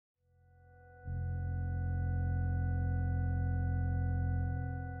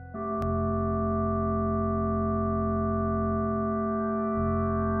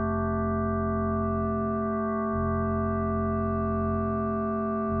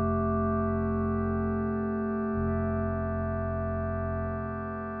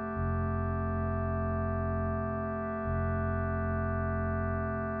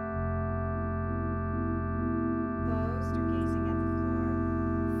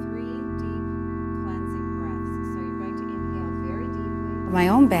My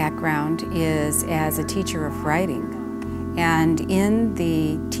own background is as a teacher of writing. And in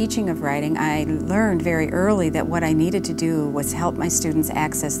the teaching of writing, I learned very early that what I needed to do was help my students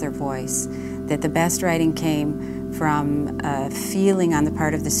access their voice, that the best writing came from a feeling on the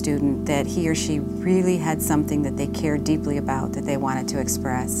part of the student that he or she really had something that they cared deeply about that they wanted to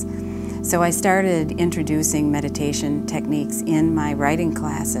express. So I started introducing meditation techniques in my writing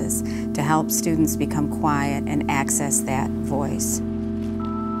classes to help students become quiet and access that voice.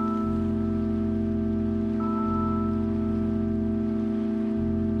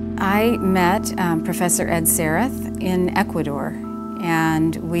 I met Professor Ed Sarath in Ecuador,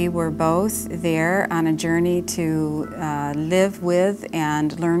 and we were both there on a journey to live with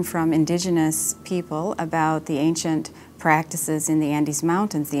and learn from indigenous people about the ancient practices in the Andes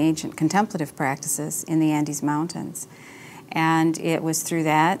Mountains, the ancient contemplative practices in the Andes Mountains. And it was through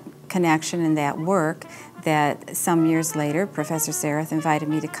that connection and that work that some years later, Professor Sarath invited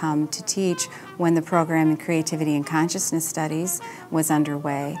me to come to teach when the program in Creativity and Consciousness Studies was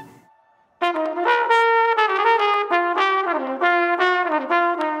underway.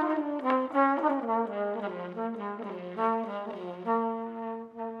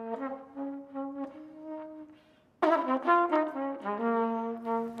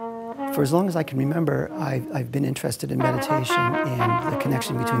 For as long as I can remember, I've been interested in meditation and the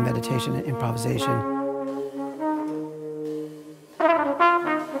connection between meditation and improvisation.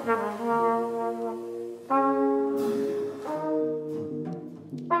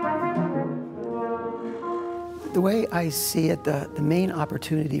 The way I see it, the main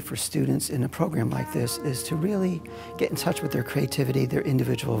opportunity for students in a program like this is to really get in touch with their creativity, their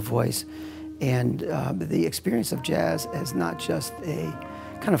individual voice, and the experience of jazz as not just a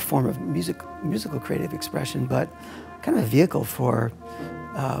kind of form of musical creative expression, but kind of a vehicle for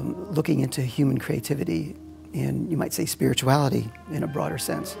looking into human creativity and, you might say, spirituality in a broader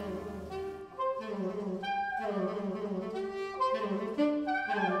sense.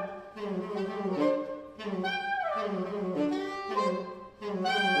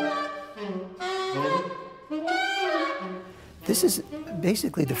 This is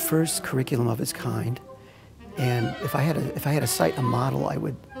basically the first curriculum of its kind, and if I had to cite a model, I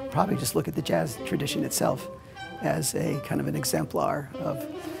would probably just look at the jazz tradition itself as a kind of an exemplar of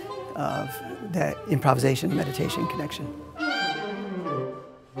that improvisation meditation connection.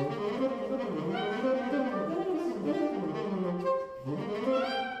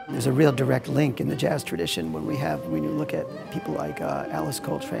 There's a real direct link in the jazz tradition when you look at people like Alice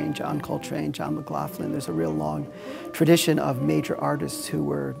Coltrane, John McLaughlin. There's a real long tradition of major artists who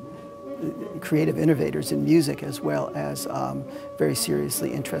were creative innovators in music, as well as very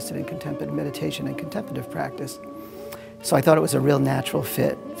seriously interested in contemplative meditation and contemplative practice. So I thought it was a real natural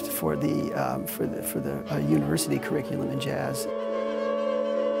fit for the university curriculum in jazz.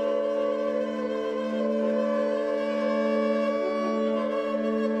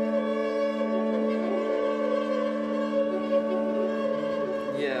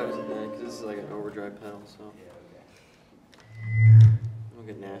 Yeah, because this is like an overdrive pedal, so it'll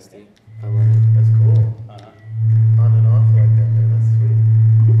get nasty if I let it. That's cool. On and off like that there. That's sweet.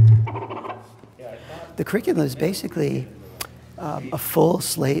 Yeah, the curriculum is basically a full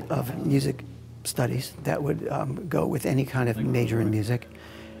slate of music studies that would go with any kind of major in music,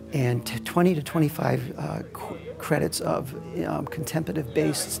 and 20 to 25 credits of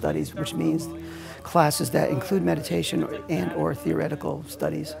contemplative-based studies, which means classes that include meditation and/or theoretical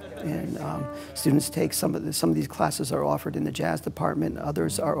studies. And students take some of these classes are offered in the jazz department.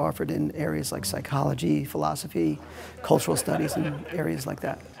 Others are offered in areas like psychology, philosophy, cultural studies, and areas like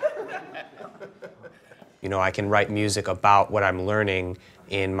that. You know, I can write music about what I'm learning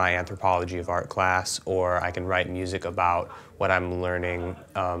in my anthropology of art class, or I can write music about what I'm learning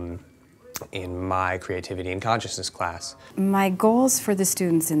in my creativity and consciousness class. My goals for the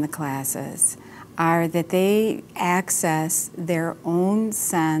students in the classes are that they access their own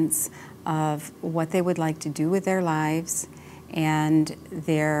sense of what they would like to do with their lives and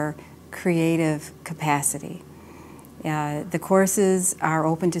their creative capacity. The courses are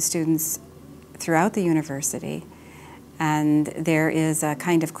open to students throughout the university, and there is a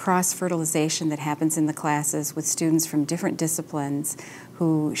kind of cross-fertilization that happens in the classes with students from different disciplines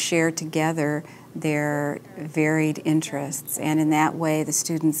who share together their varied interests, and in that way the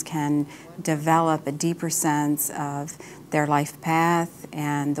students can develop a deeper sense of their life path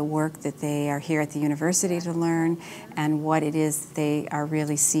and the work that they are here at the university to learn and what it is they are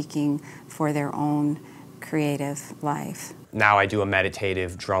really seeking for their own creative life. Now I do a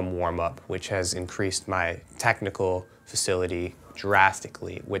meditative drum warm-up, which has increased my technical facility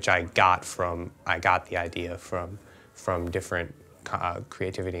drastically, which I got the idea from different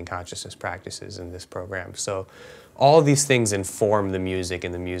creativity and consciousness practices in this program. So all of these things inform the music,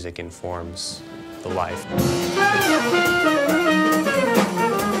 and the music informs the life.